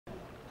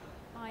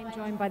I'm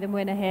joined by the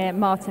winner here,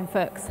 Martin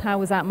Fuchs. How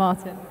was that,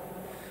 Martin?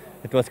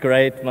 It was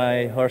great.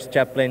 My horse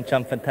Chaplin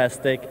jumped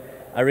fantastic.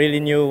 I really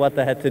knew what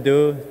I had to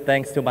do,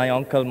 thanks to my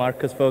uncle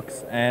Marcus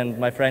Fuchs and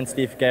my friend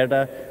Steve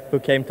Gerda, who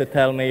came to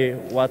tell me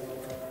what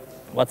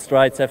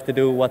strides I have to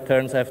do, what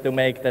turns I have to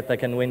make, that I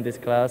can win this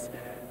class.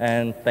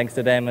 And thanks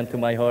to them and to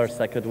my horse,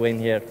 I could win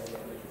here.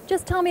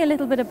 Just tell me a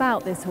little bit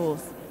about this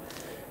horse.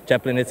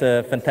 Chaplin is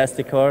a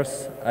fantastic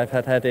horse. I've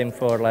had him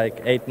for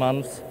like 8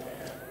 months.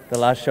 The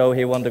last show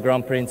he won the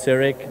Grand Prix in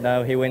Zurich.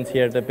 Now he wins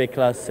here the big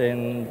class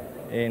in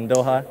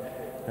Doha.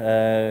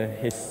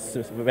 He's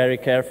very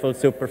careful,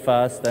 super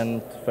fast,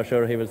 and for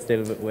sure he will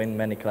still win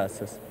many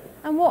classes.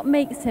 And what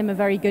makes him a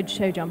very good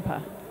show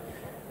jumper?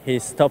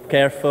 He's top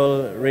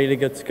careful, really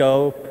good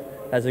scope,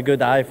 has a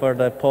good eye for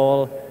the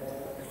pole,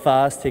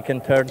 fast, he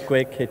can turn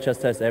quick, he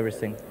just has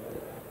everything.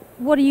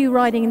 What are you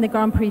riding in the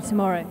Grand Prix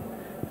tomorrow?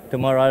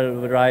 Tomorrow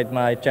I'll ride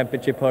my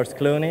championship horse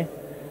Clooney,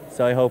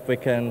 so I hope we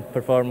can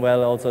perform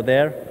well also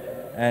there,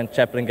 and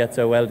Chaplin gets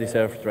a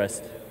well-deserved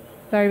rest.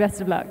 Very best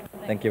of luck.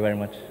 Thank you very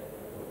much.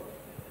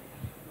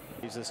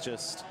 Leaves us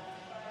just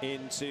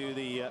into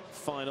the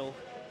final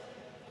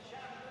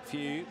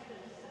few.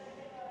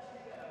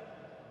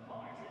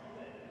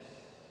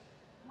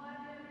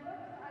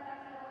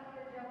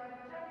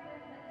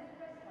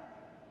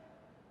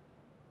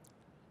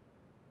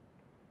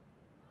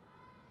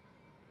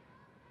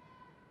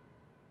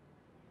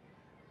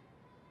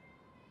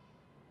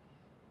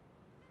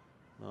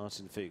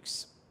 Martin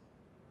Fuchs,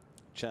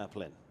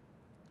 Chaplin,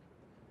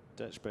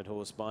 Dutch bred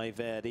horse by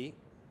Verdi.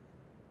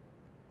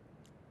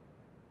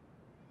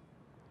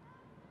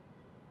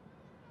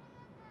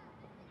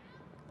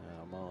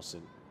 Now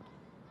Martin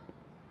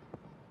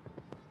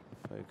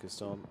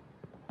focused on.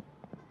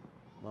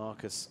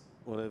 Marcus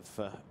will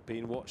have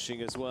been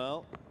watching as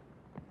well.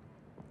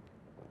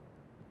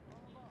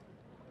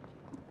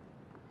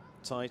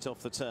 Tight off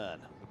the turn.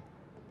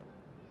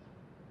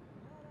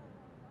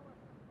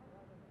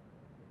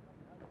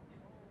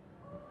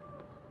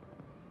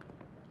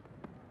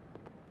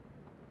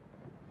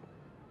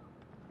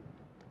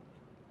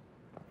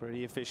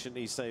 Pretty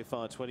efficiently so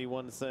far,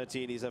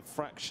 21-13, he's a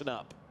fraction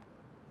up.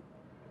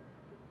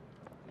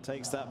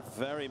 Takes that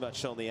very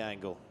much on the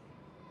angle.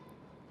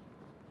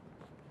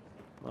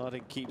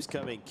 Martin keeps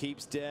coming,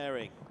 keeps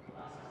daring.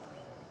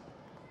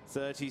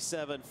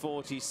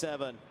 37-47.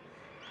 Run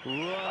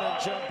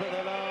and jump at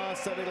the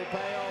last, and it'll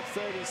pay off,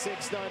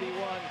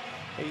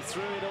 36-91. He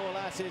threw it all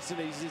at it, and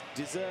he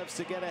deserves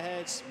to get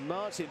ahead.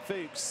 Martin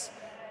Fuchs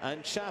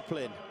and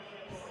Chaplin.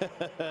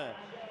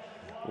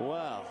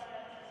 Wow.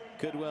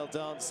 Could well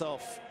dance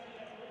off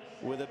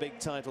with a big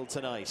title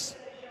tonight.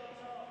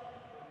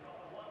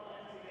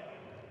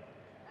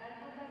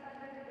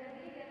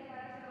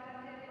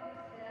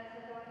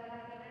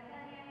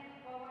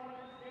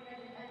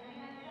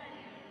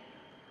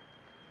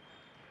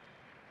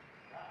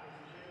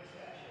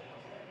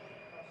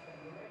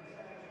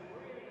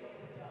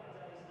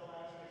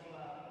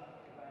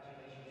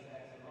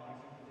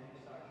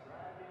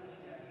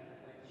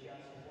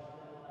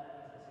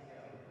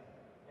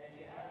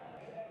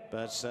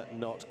 But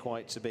not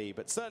quite to be.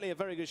 But certainly a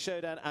very good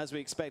showdown as we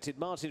expected.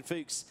 Martin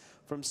Fuchs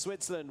from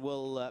Switzerland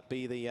will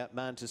be the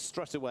man to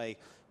strut away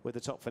with the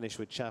top finish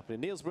with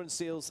Chaplin. Niels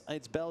Brunsseels,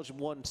 it's Belgium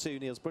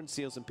 1-2. Niels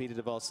Brunsseels and Peter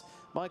de Vos.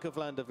 Michael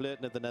Vland of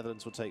Leuten of the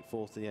Netherlands will take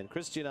 4th in the end.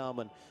 Christian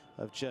Alman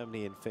of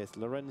Germany in 5th.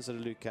 Lorenzo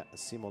Luca,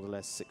 Simon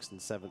Deleuze 6th and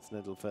 7th, and a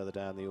little further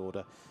down the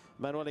order.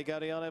 Manuele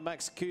Gariano,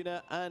 Max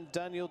Kuhner and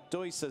Daniel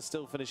Deusser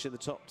still finishing the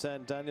top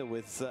 10. Daniel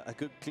with a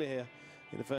good clear in the first.